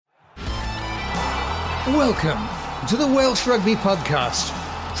Welcome to the Welsh Rugby Podcast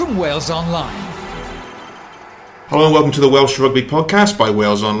from Wales Online. Hello and welcome to the Welsh Rugby Podcast by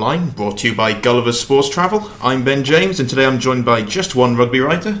Wales Online, brought to you by Gulliver's Sports Travel. I'm Ben James, and today I'm joined by just one rugby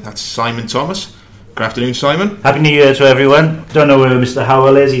writer, that's Simon Thomas. Good afternoon, Simon. Happy New Year to everyone. Don't know where Mr.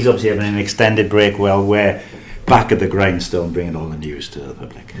 Howell is. He's obviously having an extended break. Well, we're back at the grindstone, bringing all the news to the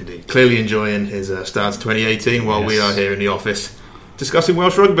public. Indeed. Clearly enjoying his start to 2018 while we are here in the office discussing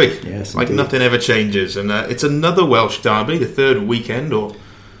Welsh rugby. Yes, like indeed. Nothing ever changes. And it's another Welsh derby, the third weekend or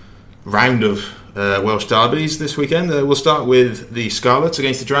round of Welsh derbies this weekend. We'll start with the Scarlets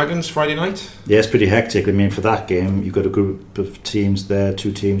against the Dragons Friday night. Yeah, it's pretty hectic. I mean, for that game, you've got a group of teams there,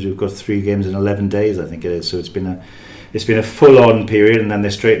 two teams who've got 3 games in 11 days, I think it is. So it's been a full-on period, and then they're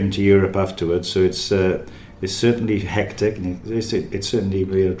straight into Europe afterwards. So it's certainly hectic, and it's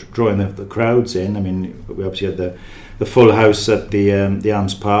certainly drawing the crowds in. I mean, we obviously had the full house at the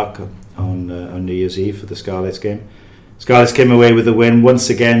Arms Park on New Year's Eve for the Scarlets game. Scarlets came away with a win,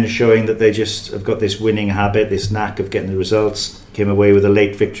 once again showing that they just have got this winning habit, this knack of getting the results. Came away with a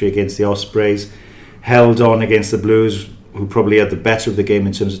late victory against the Ospreys, held on against the Blues, who probably had the better of the game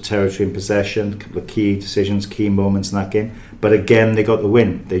in terms of territory and possession, a couple of key decisions, key moments in that game. But again, they got the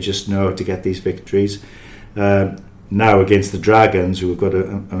win. They just know how to get these victories. Now against the Dragons, who have got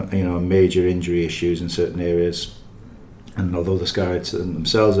a major injury issues in certain areas. And although the Scarlets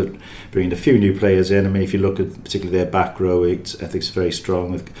themselves are bringing a few new players in, I mean, if you look at particularly their back row, I think it's very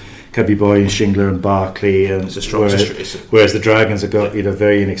strong with Cubby Boy and Shingler and Barkley. And it's a strong whereas the Dragons have got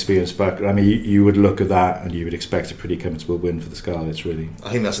very inexperienced back. I mean, you would look at that and you would expect a pretty comfortable win for the Scarlets, really. I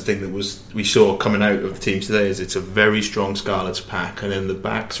think that's the thing that we saw coming out of the team today, is it's a very strong Scarlets pack, and then the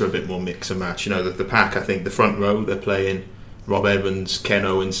backs are a bit more mix and match. You know, the pack, I think the front row, they're playing Rob Evans, Ken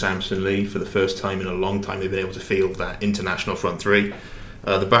Owen, Samson Lee. For the first time in a long time, they've been able to field that international front three.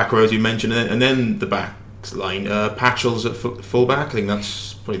 The back row, as you mentioned, and then the back line. Patchell's at full-back. I think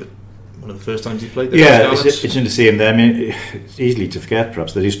that's probably one of the first times he played there. Yeah, it's interesting to see him there. I mean, it's easily to forget,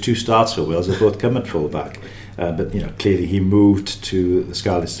 perhaps, that his 2 starts for Wales have both come at full-back. But clearly he moved to the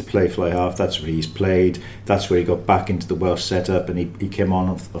Scarlets to play fly half. That's where he's played. That's where he got back into the Welsh setup, and he came on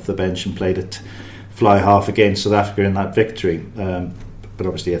off the bench and played at fly half against South Africa in that victory. But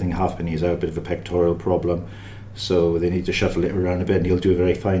obviously I think Halfpenny is out, a bit of a pectoral problem, so they need to shuffle it around a bit, and he'll do a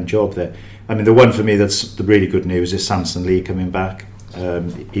very fine job there. I mean, the one for me that's the really good news is Samson Lee coming back.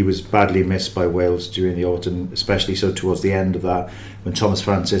 He was badly missed by Wales during the autumn, especially so towards the end of that, when Thomas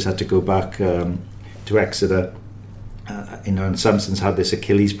Francis had to go back to Exeter. And Samson's had this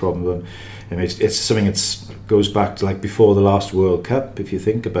Achilles problem. I mean, it's something that goes back to like before the last World Cup, if you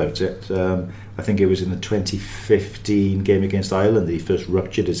think about it. I think it was in the 2015 game against Ireland that he first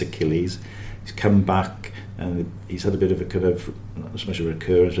ruptured his Achilles. He's come back and he's had a bit of a kind of, not so much a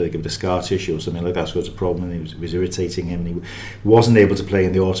recurrence, I think of the scar tissue or something like that, so it's a problem, and it was irritating him, and he wasn't able to play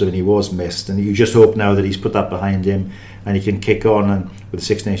in the autumn, and he was missed, and you just hope now that he's put that behind him and he can kick on, and with the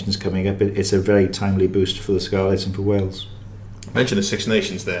Six Nations coming up, it's a very timely boost for the Scarlets and for Wales. I mentioned the Six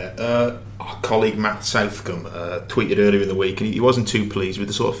Nations there. Our colleague Matt Southcombe tweeted earlier in the week, and he wasn't too pleased with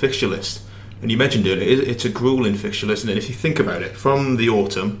the sort of fixture list. And you mentioned earlier, it's a gruelling fixture list, and if you think about it, from the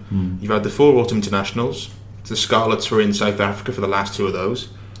autumn, you've had the 4 autumn internationals. The Scarlets were in South Africa for the last 2 of those,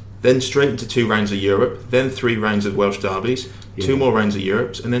 then straight into 2 rounds of Europe, then 3 rounds of Welsh derbies, 2 more rounds of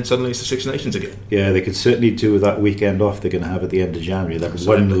Europe, and then suddenly it's the Six Nations again. Yeah, they could certainly do with that weekend off they're going to have at the end of January. That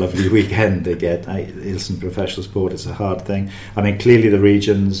one lovely weekend they get. Listen, professional sport, it's a hard thing. I mean, clearly the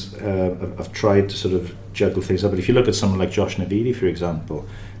regions have tried to sort of juggle things up, but if you look at someone like Josh Navidi, for example,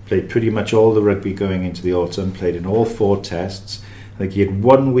 played pretty much all the rugby going into the autumn, played in all 4 tests. I think he had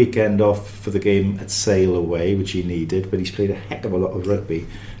 1 weekend off for the game at Sale away, which he needed, but he's played a heck of a lot of rugby.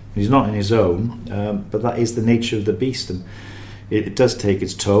 He's not in his own, but that is the nature of the beast, and it does take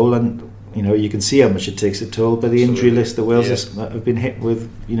its toll, and you can see how much it takes its toll by the injury list that Wales have been hit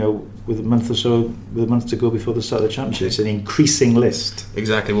with, with a month to go before the start of the championship. It's an increasing list.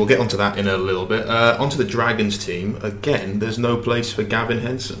 Exactly, we'll get onto that in a little bit. Onto the Dragons team, again, there's no place for Gavin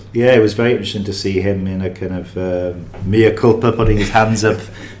Henson. Yeah, it was very interesting to see him in a kind of mea culpa, putting his hands up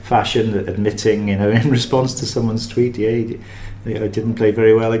fashion, admitting, in response to someone's tweet, he didn't play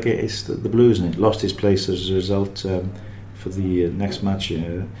very well against the Blues, and he lost his place as a result for the next match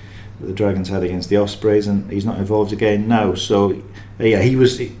the Dragons had against the Ospreys, and he's not involved again now. So he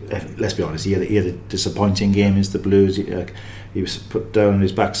was, let's be honest, he had a disappointing game against the Blues. He was put down on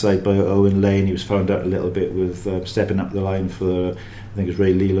his backside by Owen Lane. He was found out a little bit with stepping up the line for I think it was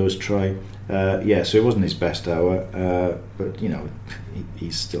Ray Lilo's try. So it wasn't his best hour, but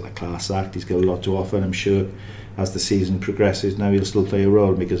he's still a class act. He's got a lot to offer, and I'm sure as the season progresses, now he'll still play a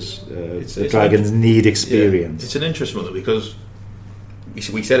role because the Dragons need experience. Yeah, it's an interesting one because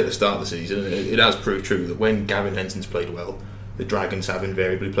we said at the start of the season, and it has proved true, that when Gavin Henson's played well, the Dragons have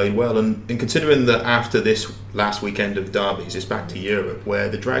invariably played well. And considering that after this last weekend of derbies, it's back to Europe, where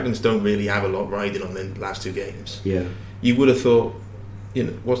the Dragons don't really have a lot riding on the last two games. Yeah, you would have thought,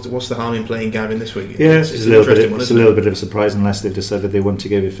 what's the harm in playing Gavin this week? Yeah, it's a little bit of a surprise, unless they've decided they want to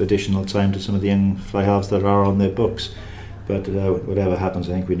give additional time to some of the young fly halves that are on their books. But whatever happens,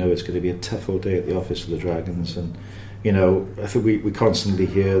 I think we know it's going to be a tough old day at the office for the Dragons. And I think we constantly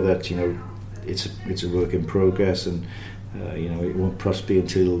hear that it's a work in progress, and it won't perhaps be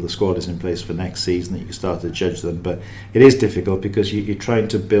until the squad is in place for next season that you can start to judge them. But it is difficult because you're trying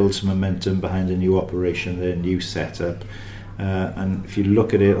to build some momentum behind a new operation, a new setup. And if you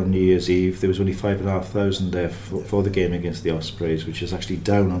look at it on New Year's Eve, there was only 5,500 there for the game against the Ospreys, which is actually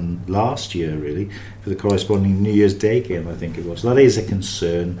down on last year, really, for the corresponding New Year's Day game, I think it was. That is a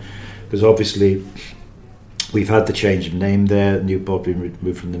concern, because obviously we've had the change of name there. Newport being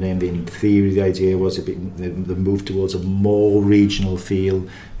removed from the name. In theory, the idea was the move towards a more regional feel.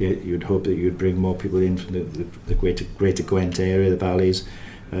 You'd hope that you'd bring more people in from the Greater Gwent area, the valleys.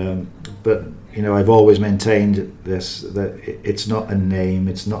 But I've always maintained this, that it's not a name,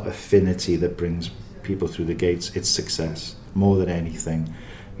 it's not affinity that brings people through the gates. It's success more than anything,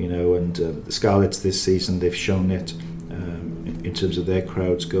 And the Scarlets this season, they've shown it in terms of their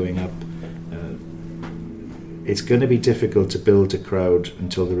crowds going up. It's going to be difficult to build a crowd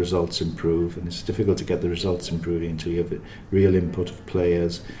until the results improve, and it's difficult to get the results improving until you have the real input of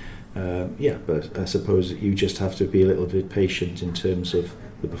players. But I suppose you just have to be a little bit patient in terms of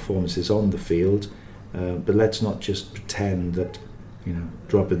the performances on the field, but let's not just pretend that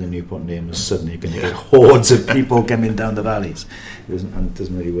dropping the Newport name is suddenly going to get hordes of people coming down the valleys. It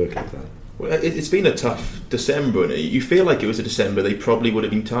doesn't really work like that. Well, it's been a tough December, and you feel like it was a December they probably would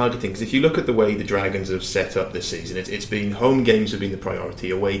have been targeting, because if you look at the way the Dragons have set up this season, it's been home games have been the priority,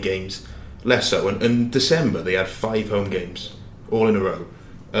 away games less so, and December they had 5 home games all in a row.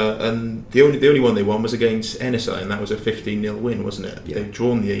 And the only one they won was against NSI, and that was a 15-0 win, wasn't it? Yeah. They've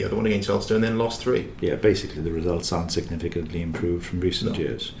drawn the other one against Ulster and then lost 3. Yeah, basically the results aren't significantly improved from recent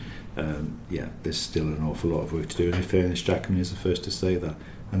years. There's still an awful lot of work to do, and in fairness, Jackman is the first to say that.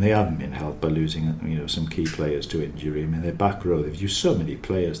 And they haven't been helped by losing some key players to injury. I mean, their back row, they've used so many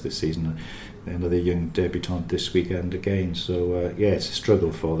players this season. Another young debutant this weekend again. So it's a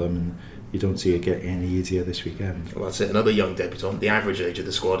struggle for them, and you don't see it get any easier this weekend. Well, that's it. Another young debutant. The average age of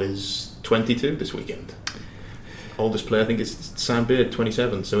the squad is 22 this weekend. Oldest player, I think, is Sam Beard,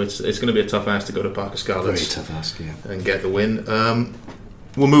 27. So it's going to be a tough ask to go to Parker Scarlets. Very tough ask, yeah. And get the win.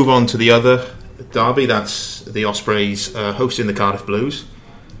 We'll move on to the other derby. That's the Ospreys hosting the Cardiff Blues.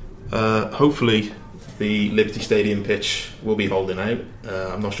 Hopefully the Liberty Stadium pitch will be holding out.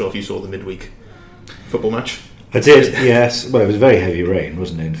 I'm not sure if you saw the midweek football match. I did, yes. Well, it was very heavy rain,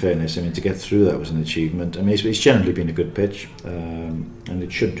 wasn't it, in fairness? I mean, to get through that was an achievement. I mean, it's generally been a good pitch, and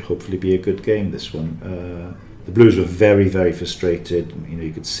it should hopefully be a good game, this one. The Blues were very, very frustrated.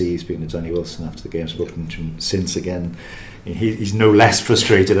 You could see, speaking to Danny Wilson after the game, spoken to him since again. He's no less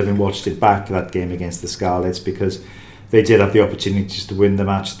frustrated, having watched it back, that game against the Scarlets, because they did have the opportunities to win the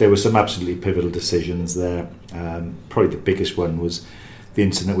match. There were some absolutely pivotal decisions there. Probably the biggest one was the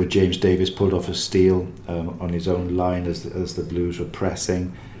incident where James Davis pulled off a steal on his own line as the Blues were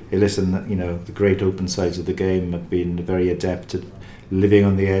pressing. Listen, the great open sides of the game have been very adept at living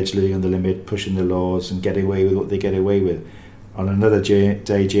on the edge, living on the limit, pushing the laws and getting away with what they get away with. On another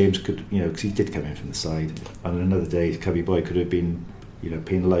day, James could, because he did come in from the side. On another day, Cubby Boy could have been,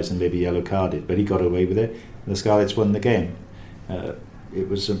 penalised and maybe yellow carded, but he got away with it, and the Scarlets won the game. It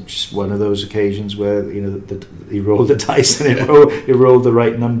was just one of those occasions where he rolled the dice and it rolled the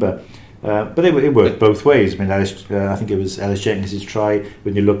right number. But it worked both ways. I mean, I think it was Ellis Jenkins' try.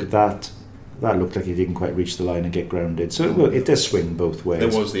 When you look at that looked like he didn't quite reach the line and get grounded. So it does swing both ways.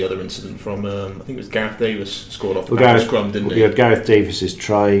 There was the other incident from, I think it was Gareth Davis scored off the back of scrum, didn't he? We had Gareth Davis'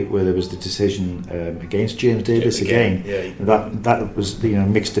 try where there was the decision against James Davis again. Yeah. That was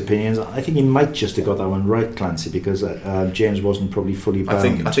mixed opinions. I think he might just have got that one right, Clancy, because James wasn't probably fully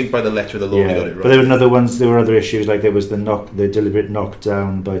bound. I think by the letter of the law he got it right. But there were other ones. There were other issues, like there was the deliberate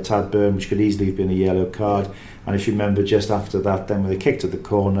knockdown by Tad Byrne, which could easily have been a yellow card. And if you remember, just after that, then when they kicked to the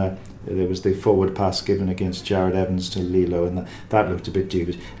corner, there was the forward pass given against Jared Evans to Lilo, and that looked a bit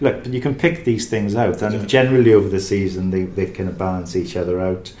dubious. Look, but you can pick these things out, and generally over the season they kind of balance each other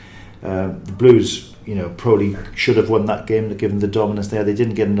out. The Blues, probably should have won that game given the dominance there. They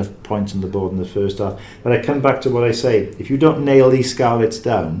didn't get enough points on the board in the first half. But I come back to what I say: if you don't nail these Scarlets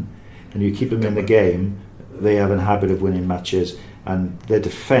down and you keep them in the game, they have a habit of winning matches, and their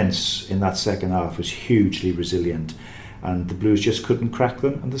defence in that second half was hugely resilient, and the Blues just couldn't crack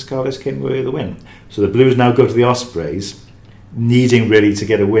them, and the Scarlets came away with the win. So the Blues now go to the Ospreys, needing really to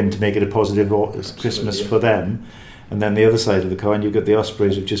get a win to make it a positive Christmas for them. And then the other side of the coin, you've got the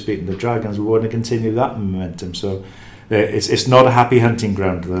Ospreys who've just beaten the Dragons. We want to continue that momentum. So it's not a happy hunting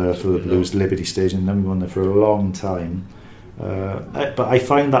ground for the Blues. Liberty Stadium, number one there for a long time. But I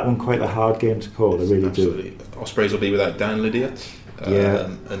find that one quite a hard game to call. I really do. Ospreys will be without Dan Lydiat.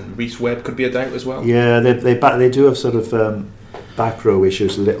 And Rhys Webb could be a doubt as well. Yeah, they do have sort of back row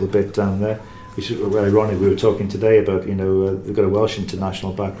issues a little bit down there. Which is ironic. We were talking today about they've got a Welsh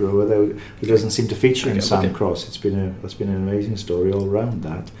international back row who doesn't seem to feature in Sam Cross. That's been an amazing story all round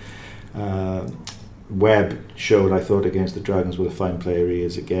that. Webb showed, I thought, against the Dragons what a fine player he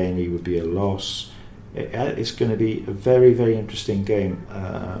is. Again, he would be a loss. It's going to be a very, very interesting game.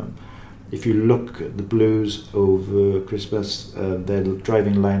 If you look at the Blues over Christmas, their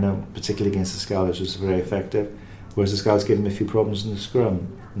driving lineup, particularly against the Scarlets, was very effective. Whereas the Scarlets gave them a few problems in the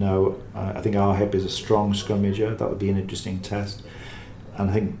scrum. Now, I think Arhep is a strong scrummager. That would be an interesting test. And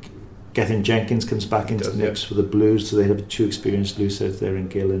I think Gethin Jenkins comes back into the mix for the Blues, so they have two experienced loose heads there in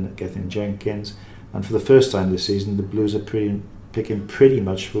Gill and Gethin Jenkins. And for the first time this season, the Blues are picking pretty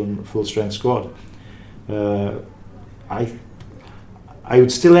much from full strength squad. I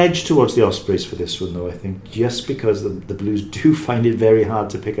would still edge towards the Ospreys for this one, though, I think, just because the Blues do find it very hard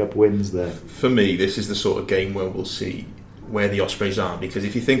to pick up wins there. For me, this is the sort of game where we'll see where the Ospreys are, because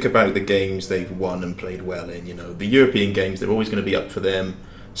if you think about the games they've won and played well in, the European games, they're always going to be up for them.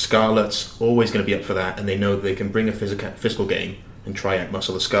 Scarlets, always going to be up for that, and they know they can bring a physical game and try out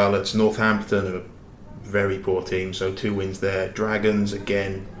muscle the Scarlets. Northampton are a very poor team, so 2 wins there. Dragons,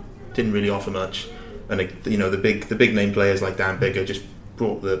 again, didn't really offer much. And the big name players like Dan Biggar just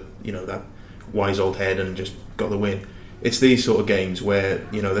brought that wise old head and just got the win. It's these sort of games where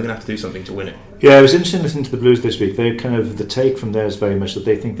they're going to have to do something to win it. Yeah, it was interesting listening to the Blues this week. They the take from there is very much that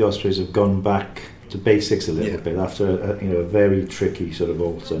they think the Ospreys have gone back to basics a little bit after a very tricky sort of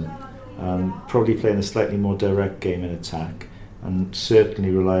autumn, and probably playing a slightly more direct game in attack, and certainly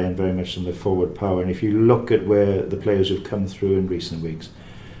relying very much on their forward power. And if you look at where the players who've come through in recent weeks,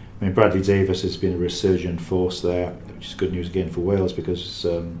 I mean, Bradley Davis has been a resurgent force there, which is good news again for Wales, because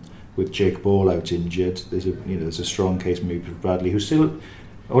with Jake Ball out injured, there's a strong case maybe for Bradley, who still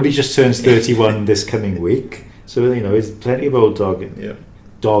only just turns 31 this coming week. So there's plenty of old dog in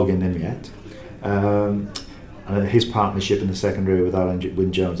him yet. And his partnership in the second row with Alan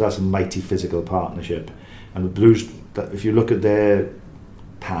Wynne-Jones, that's a mighty physical partnership. And the Blues, if you look at their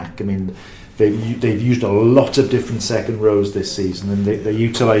pack, I mean, they've used a lot of different second rows this season, and they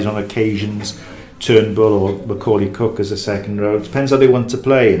utilise on occasions Turnbull or Macaulay Cook as a second row. It depends how they want to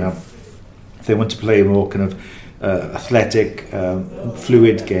play. If they want to play a more kind of athletic,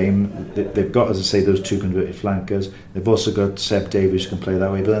 fluid game, they've got, as I say, those 2 converted flankers. They've also got Seb Davies who can play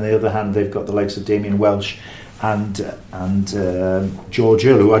that way. But on the other hand, they've got the likes of Damien Welsh and George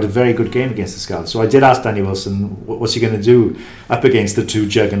Earl, who had a very good game against the Scarlets. So I did ask Danny Wilson, what's he going to do up against the 2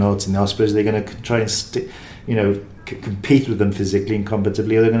 juggernauts in the Ospreys? Are they going to try and compete with them physically and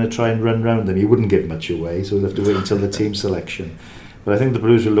combatively, or they're going to try and run round them? He wouldn't give much away, so we'll have to wait until the team selection. But I think the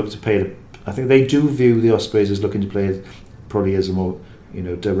Blues will look to play. I think they do view the Ospreys as looking to play it probably as a more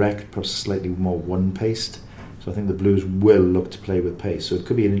direct, perhaps slightly more one-paced. So I think the Blues will look to play with pace. So it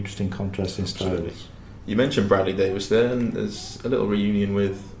could be an interesting contrast in style. You mentioned Bradley Davis there, and there's a little reunion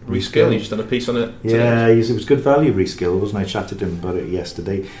with Rhys Gill. You just done a piece on it today. Yeah, it was good value, Rhys Gill, wasn't I? I chatted to him about it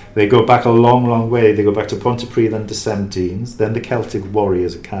yesterday. They go back a long, long way. They go back to Pontypridd under 17s, then the Celtic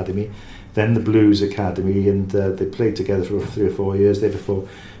Warriors Academy, then the Blues Academy, and they played together for 3 or 4 years there before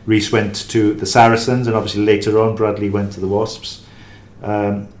Rhys went to the Saracens, and obviously later on Bradley went to the Wasps.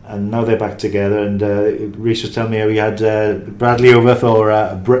 And now they're back together, and Rhys was telling me how he had Bradley over for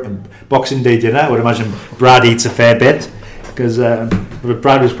Boxing Day dinner. I would imagine Brad eats a fair bit, because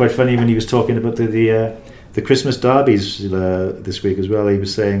Brad was quite funny when he was talking about the Christmas derbies this week as well. He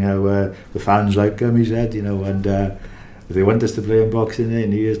was saying how the fans like them, he said, and if they want us to play on Boxing Day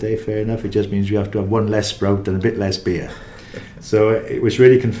and New Year's Day, fair enough. It just means we have to have 1 less sprout and a bit less beer. So it was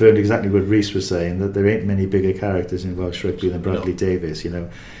really confirmed exactly what Rhys was saying, that there ain't many bigger characters in Welsh rugby than Bradley Davis. There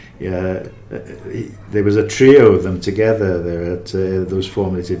was a trio of them together there at those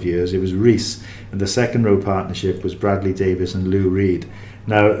formative years. It was Rhys, and the second row partnership was Bradley Davis and Lou Reed.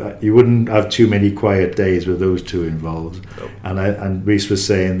 Now, you wouldn't have too many quiet days with those 2 involved. Nope. And Rhys was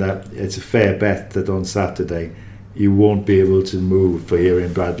saying that it's a fair bet that on Saturday you won't be able to move for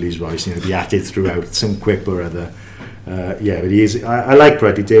hearing Bradley's voice. Be at it throughout, some quip or other. But he is. I like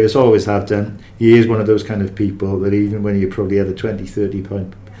Bradley Davis, always have done. He is one of those kind of people that even when you probably had a 20, 30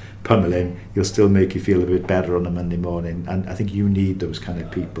 point pummeling, he'll still make you feel a bit better on a Monday morning. And I think you need those kind of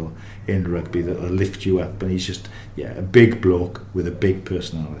people in rugby that will lift you up. And he's just a big bloke with a big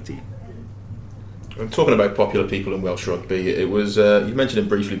personality. I'm talking about popular people in Welsh rugby. It was you mentioned him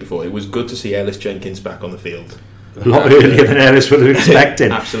briefly before. It was good to see Ellis Jenkins back on the field. A lot earlier than Ellis would have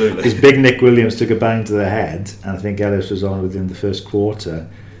expected. Absolutely. Because big Nick Williams took a bang to the head, and I think Ellis was on within the first quarter.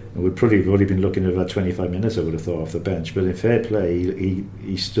 And we'd probably already been looking at about 25 minutes, I would have thought, off the bench. But in fair play,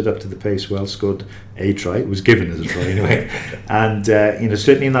 he stood up to the pace well, scored a try. It was given as a try anyway. And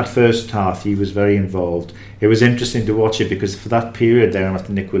certainly in that first half, he was very involved. It was interesting to watch it because for that period there,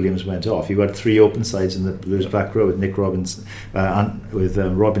 after Nick Williams went off, you had 3 open sides in the Blues back row with Nick Robinson,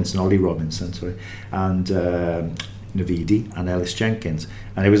 Ollie Robinson, and Navidi and Ellis Jenkins.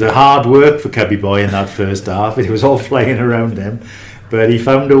 And it was a hard work for Cubby Boy in that first half. It was all flying around him. But he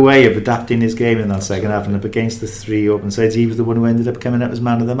found a way of adapting his game in that second half, and up against the 3 open sides, he was the one who ended up coming up as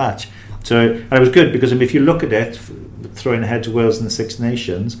man of the match. And it was good because if you look at it, throwing ahead to Wales in the Six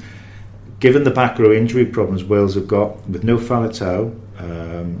Nations, given the back row injury problems Wales have got, with no Faletau,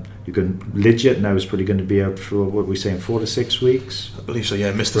 Lidget now is probably going to be out for, what are we saying, 4 to 6 weeks? I believe so,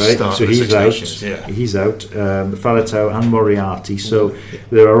 missed the start so of the he's Six out. Nations. Yeah. He's out. Faletau and Moriarty. So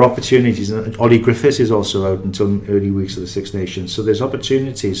there are opportunities. And Ollie Griffiths is also out until early weeks of the Six Nations. So there's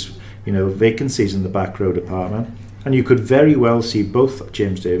opportunities, vacancies in the back row department. And you could very well see both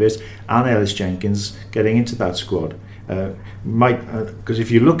James Davis and Ellis Jenkins getting into that squad. Because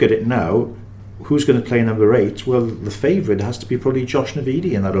if you look at it now, who's going to play number 8? Well, the favourite has to be probably Josh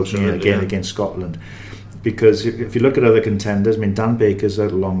Navidi in that opening again against Scotland. Because if you look at other contenders, Dan Baker's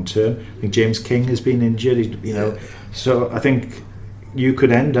out long term. I think James King has been injured. So I think you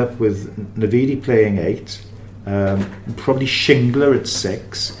could end up with Navidi playing 8, probably Shingler at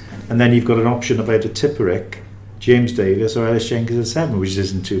 6, and then you've got an option of either Tipperick, James Davis, or Ellis Jenkins at 7, which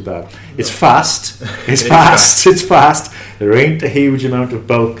isn't too bad. It's fast. It's fast. There ain't a huge amount of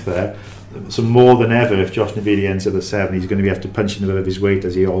bulk there. So more than ever, if Josh Navidi ends up at 7, he's going to have to punch in above his weight,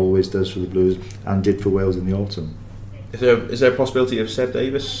 as he always does for the Blues and did for Wales in the autumn. Is there a possibility of Seb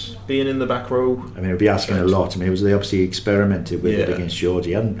Davis being in the back row? I'll be asking a lot. They obviously experimented with it against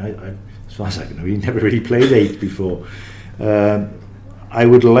Georgie. As far as I can know, he never really played 8 before. I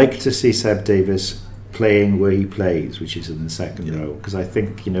would like to see Seb Davis playing where he plays, which is in the second row, because I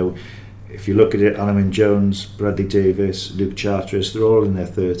think, if you look at it, Alan Jones, Bradley Davis, Luke Charteris, they're all in their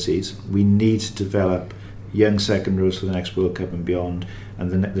 30s. We need to develop young second rows for the next World Cup and beyond.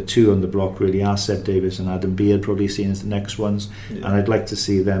 And the 2 on the block really are Seb Davis and Adam Beard, probably seen as the next ones. Yeah. And I'd like to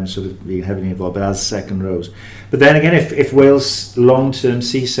see them sort of being heavily involved, but as second rows. But then again, if Wales long-term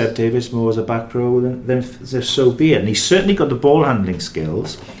see Seb Davis more as a back row, then so be it. And he's certainly got the ball handling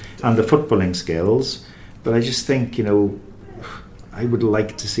skills and the footballing skills. But I just think, I would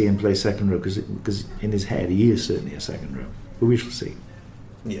like to see him play second row because in his head he is certainly a second row. But we shall see.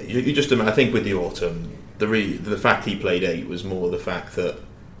 Yeah, you just. I think with the autumn, the fact he played 8 was more the fact that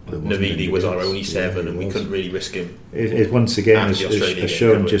Navidi was our only 7, and we couldn't really risk him. It once again has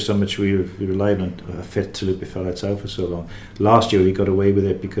shown just how much we relied on a fit to Lupe Faletau for so long. Last year we got away with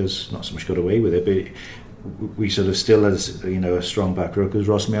it because not so much got away with it, but we sort of still had a strong back row because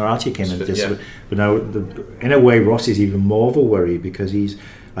Ross Moriarty came in. But now, in a way, Ross is even more of a worry because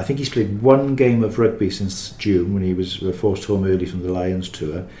I think he's played 1 game of rugby since June when he was forced home early from the Lions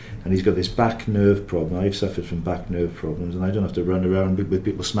tour, and he's got this back nerve problem. I've suffered from back nerve problems, and I don't have to run around with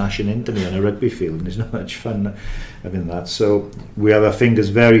people smashing into me on a rugby field, and it's not much fun having that. So we have our fingers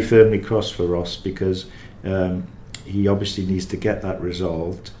very firmly crossed for Ross because he obviously needs to get that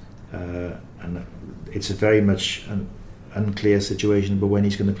resolved, and it's a very much an unclear situation about when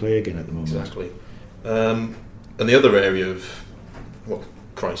he's going to play again at the moment. Exactly. And the other area of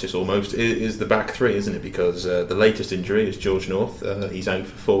crisis almost is the back 3, isn't it? Because the latest injury is George North. He's out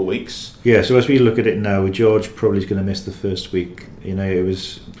for 4 weeks. Yeah, so as we look at it now, George probably is going to miss the first week. It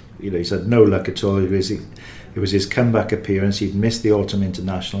was, he's had no luck at all. It was his comeback appearance. He'd missed the autumn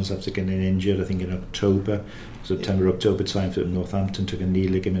internationals after getting injured, I think in October time for Northampton, took a knee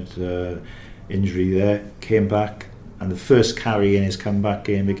ligament injury there, came back, and the first carry in his comeback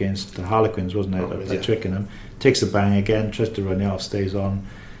game against the Harlequins, wasn't it, at Twickenham, takes a bang again, tries to run it off, stays on,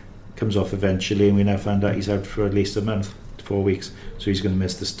 comes off eventually, and we now found out he's out for at least a month, 4 weeks, so he's going to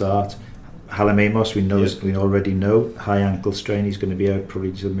miss the start. Hallam Amos, we already know, high ankle strain, he's going to be out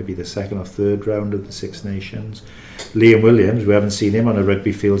probably till maybe the 2nd or 3rd round of the Six Nations. Liam Williams, we haven't seen him on a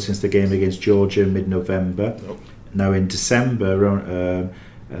rugby field since the game against Georgia in mid-November. Nope. Now in December,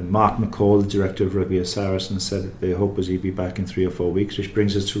 Mark McCall, the director of rugby at Saracens, said that their hope was he'd be back in 3 or 4 weeks, which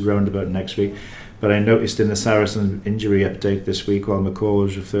brings us to round about next week. But I noticed in the Saracens injury update this week, while McCall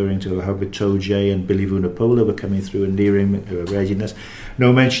was referring to how Bitoje and Billy Vunipola were coming through and nearing readiness,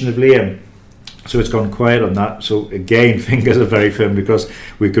 no mention of Liam. So it's gone quiet on that. So again, fingers are very firm, because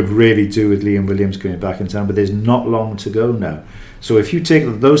we could really do with Liam Williams coming back in town, but there's not long to go now. So if you take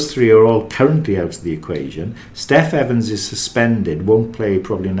those 3 are all currently out of the equation. Steph Evans is suspended, won't play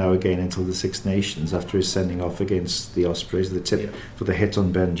probably now again until the Six Nations after his sending off against the Ospreys, the tip for the hit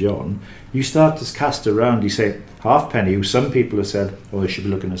on Ben John. You start to cast around, you say Halfpenny, who some people have said, they should be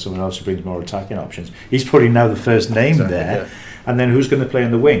looking at someone else who brings more attacking options. He's probably now the first name there. Yeah. And then who's going to play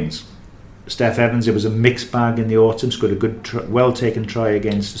on the wings? Steph Evans, it was a mixed bag in the autumn, scored a good, well-taken try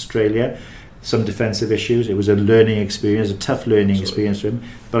against Australia. Some defensive issues. It was a learning experience, a tough learning experience for him.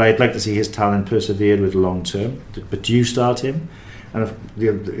 But I'd like to see his talent persevered with long term. But do you start him? And if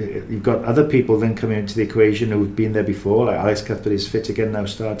you've got other people then coming into the equation who've been there before, like Alex Cuthbert is fit again now,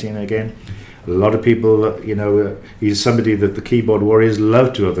 starting again. A lot of people, he's somebody that the keyboard warriors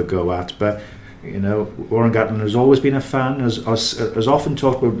love to have a go at, but Warren Gatland has always been a fan, has often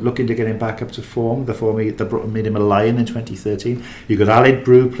talked about looking to get him back up to form, the form that made him a Lion in 2013. You've got Aled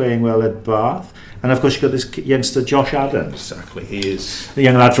Brew playing well at Bath, and of course you've got this youngster Josh Adams. Exactly, he is. The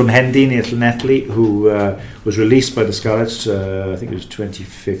young lad from Hendeen, Netley, who was released by the Scarlets, I think it was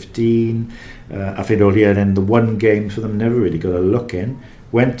 2015, Affidolia, and in the one game for them, never really got a look in.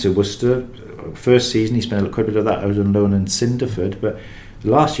 Went to Worcester, first season, he spent quite a bit of that out on loan in Cinderford, but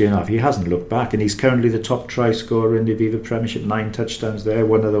last year and a half, he hasn't looked back, and he's currently the top try scorer in the Aviva Premiership, 9 touchdowns there,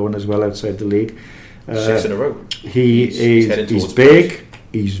 one other one as well outside the league. 6 in a row. He's big,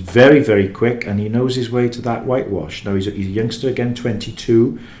 he's very, very quick, and he knows his way to that whitewash. Now, he's a youngster again,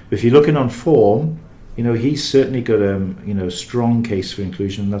 22. But if you're looking on form, he's certainly got a strong case for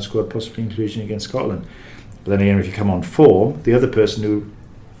inclusion in that squad, possibly inclusion against Scotland. But then again, if you come on form, the other person who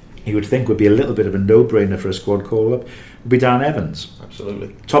you would think would be a little bit of a no-brainer for a squad call-up would be Dan Evans.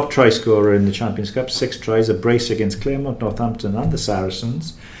 Absolutely. Top try scorer in the Champions Cup, 6 tries, a brace against Claremont, Northampton and the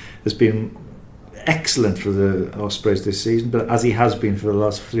Saracens. Has been excellent for the Ospreys this season, but as he has been for the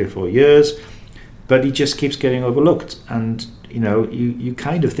last 3 or 4 years, but he just keeps getting overlooked, and you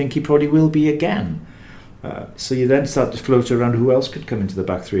kind of think he probably will be again. So you then start to float around who else could come into the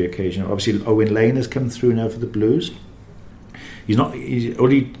back 3 occasionally. Obviously Owen Lane has come through now for the Blues. He's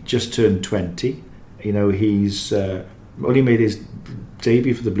only just turned 20. He's only made his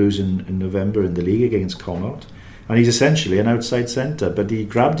debut for the Blues in November in the league against Connacht, and he's essentially an outside centre, but he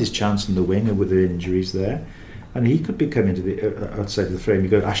grabbed his chance in the wing with the injuries there, and he could be coming to the outside of the frame.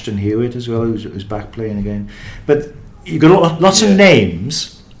 You've got Ashton Hewitt as well, who's back playing again, but you've got lots of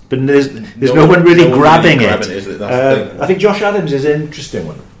names, but there's no one really grabbing it. I think Josh Adams is an interesting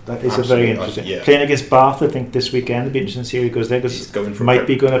one. That is a very interesting. Playing against Bath, I think, this weekend. It'll be interesting to see how he goes there, because he might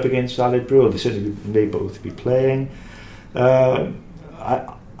be going up against Aled Brew. They certainly may both be playing. I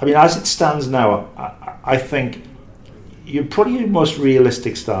mean, as it stands now, I think your probably most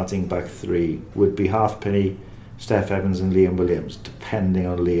realistic starting back 3 would be Halfpenny, Steph Evans and Liam Williams, depending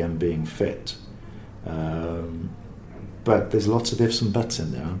on Liam being fit. But there's lots of ifs and buts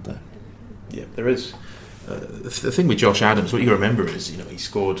in there, aren't there? Yeah, there is. The thing with Josh Adams, what you remember is, he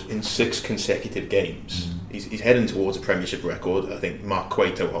scored in 6 consecutive games. He's heading towards a Premiership record. I think Mark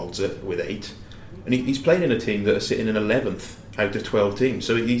Cueto holds it with 8, and he's playing in a team that are sitting in 11th out of 12 teams.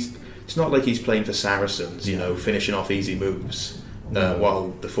 So it's not like he's playing for Saracens, finishing off easy moves while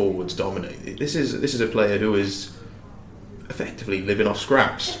the forwards dominate. This is a player who is effectively living off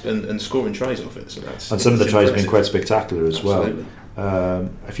scraps and scoring tries off it. So and some of the tries have been quite spectacular as Absolutely. Well.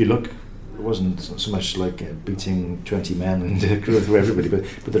 If you look. It wasn't so much like beating 20 men and going through everybody, but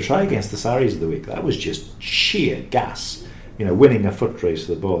the try against the Saris of the week, that was just sheer gas. Winning a foot race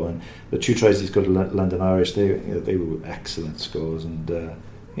for the ball, and the 2 tries he's got at London Irish, they were excellent scores. And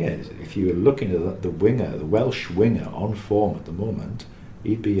if you were looking at the Welsh winger on form at the moment,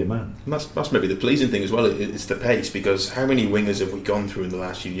 he'd be a man. And that's maybe the pleasing thing as well. It's the pace, because how many wingers have we gone through in the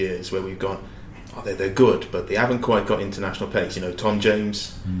last few years where we've gone, they're good, but they haven't quite got international pace. Tom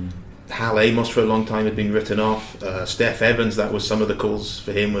James. Hal Amos for a long time had been written off. Steph Evans, that was some of the calls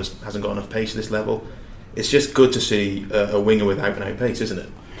for him, hasn't got enough pace at this level. It's just good to see a winger with out and out pace, isn't it?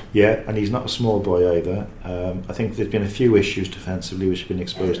 Yeah, and he's not a small boy either. I think there's been a few issues defensively which have been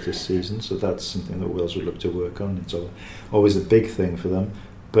exposed this season, so that's something that Wales would look to work on. It's always a big thing for them,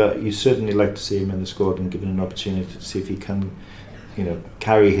 but you certainly like to see him in the squad and given an opportunity to see if he can,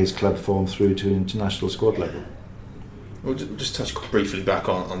 carry his club form through to international squad level. We'll just touch briefly back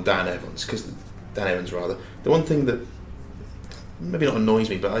on Dan Evans, the one thing that maybe not annoys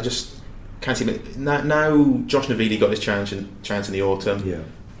me, but I just can't see it. Now Josh Navidi got his chance in the autumn. Yeah.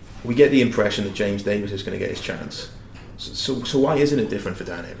 We get the impression that James Davis is going to get his chance. So why isn't it different for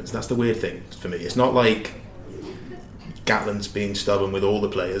Dan Evans? That's the weird thing for me. It's not like Gatland's being stubborn with all the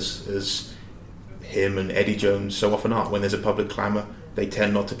players, as him and Eddie Jones so often are. When there's a public clamour, they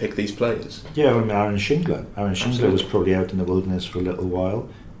tend not to pick these players. Yeah, I mean, Aaron Shingler was probably out in the wilderness for a little while,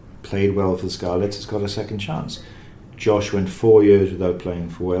 played well for the Scarlets, has got a second chance. Josh went 4 years without playing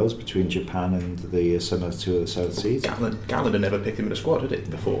for Wales between Japan and the summer tour of the South Seas. Gatland had never picked him in a squad, did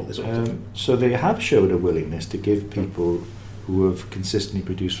it, before this autumn? So they have showed a willingness to give people who have consistently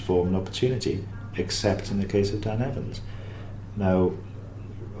produced form an opportunity, except in the case of Dan Evans. Now,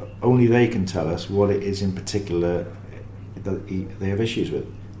 only they can tell us what it is in particular that they have issues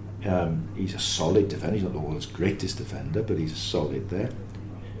with. He's a solid defender. He's not the world's greatest defender, but he's solid there.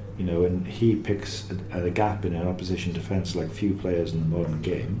 You know, and he picks a gap in an opposition defence like few players in the modern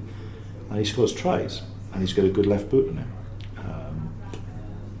game, and he scores tries, and he's got a good left boot in him.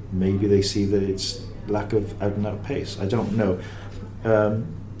 Maybe they see that it's lack of out and out pace. I don't know.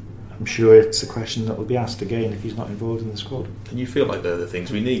 I'm sure it's a question that will be asked again if he's not involved in the squad. And you feel like they're the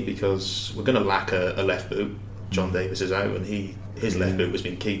things we need, because we're going to lack a left boot. John Davis is out, and his left boot has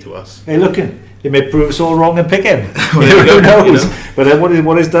been key to us. Hey, look, they may prove us all wrong and pick him. Who knows? You know? But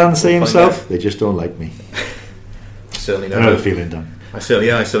what does Dan say himself? They just don't like me. Certainly know. I know the feeling, Dan. I certainly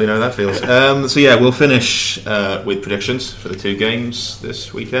know how that feels. So yeah, we'll finish with predictions for the two games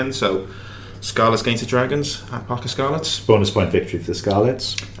this weekend. So Scarlets against the Dragons at Parker Scarlets. Bonus point victory for the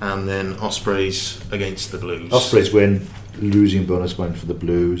Scarlets. And then Ospreys against the Blues. Ospreys win, losing bonus point for the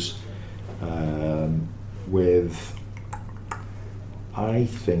Blues. With, I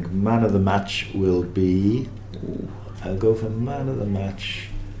think, man of the match will be, I'll go for man of the match,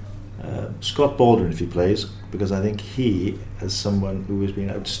 Scott Baldwin if he plays, because I think he is someone who has been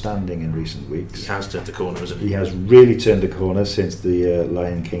outstanding in recent weeks. He has turned the corner, hasn't he? He has really turned the corner since the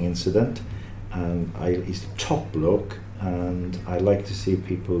Lion King incident, and he's a top bloke, and I like to see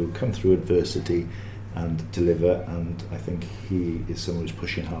people who come through adversity and deliver, and I think he is someone who's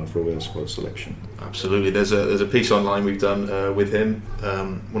pushing hard for a Wales squad selection. Absolutely. There's a piece online we've done with him,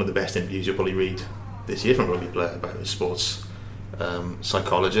 one of the best interviews you'll probably read this year from a rugby player, about his sports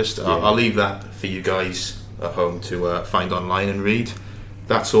psychologist. Yeah. I'll leave that for you guys at home to find online and read.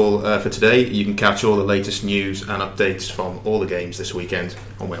 That's all for today. You can catch all the latest news and updates from all the games this weekend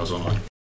on Wales Online.